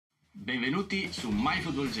benvenuti su My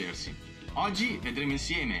Football Jersey. Oggi vedremo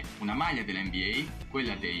insieme una maglia dell'NBA,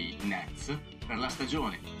 quella dei Nets, per la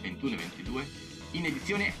stagione 21-22, in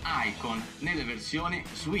edizione Icon nella versione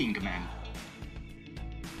Swingman.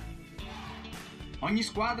 Ogni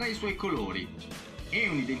squadra ha i suoi colori e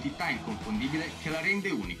un'identità inconfondibile che la rende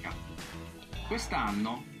unica.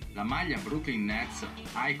 Quest'anno la maglia Brooklyn Nets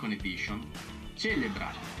Icon Edition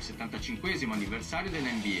celebra il 75° anniversario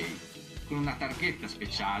dell'NBA con una targhetta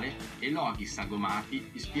speciale e loghi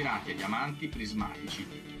sagomati ispirati a diamanti prismatici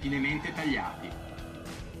finemente tagliati.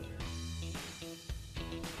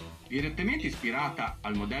 Direttamente ispirata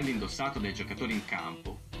al modello indossato dai giocatori in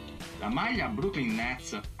campo, la maglia Brooklyn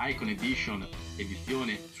Nets Icon Edition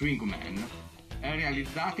edizione Swingman è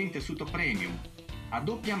realizzata in tessuto premium, a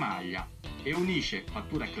doppia maglia e unisce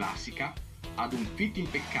fattura classica ad un fit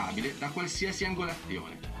impeccabile da qualsiasi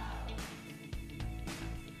angolazione.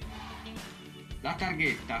 La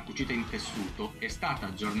targhetta, cucita in tessuto, è stata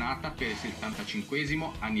aggiornata per il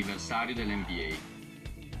 75° anniversario dell'NBA.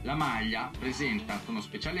 La maglia presenta anche uno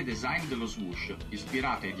speciale design dello swoosh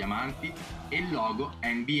ispirato ai diamanti e il logo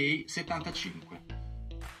NBA 75.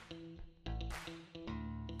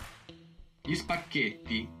 Gli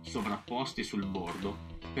spacchetti, sovrapposti sul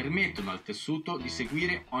bordo, permettono al tessuto di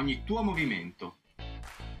seguire ogni tuo movimento.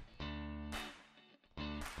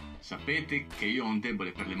 Sapete che io ho un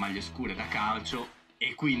debole per le maglie scure da calcio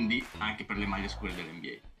e quindi anche per le maglie scure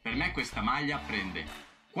dell'NBA. Per me questa maglia prende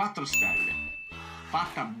 4 stelle,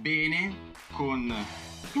 fatta bene, con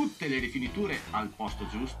tutte le rifiniture al posto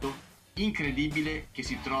giusto, incredibile che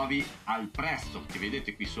si trovi al prezzo che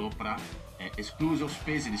vedete qui sopra, escluso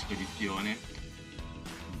spese di spedizione,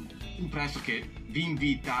 un prezzo che vi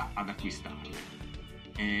invita ad acquistarle.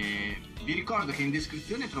 Vi ricordo che in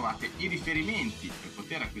descrizione trovate i riferimenti per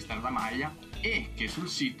poter acquistare la maglia e che sul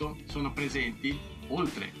sito sono presenti,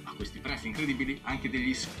 oltre a questi prezzi incredibili, anche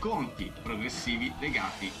degli sconti progressivi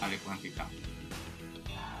legati alle quantità.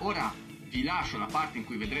 Ora vi lascio la parte in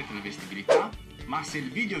cui vedrete la vestibilità, ma se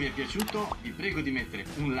il video vi è piaciuto vi prego di mettere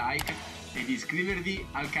un like e di iscrivervi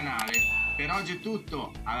al canale. Per oggi è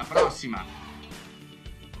tutto, alla prossima!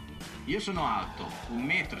 Io sono alto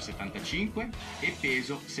 1,75 m e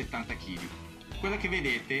peso 70 kg. Quella che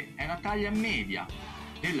vedete è la taglia media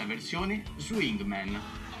della versione Swingman.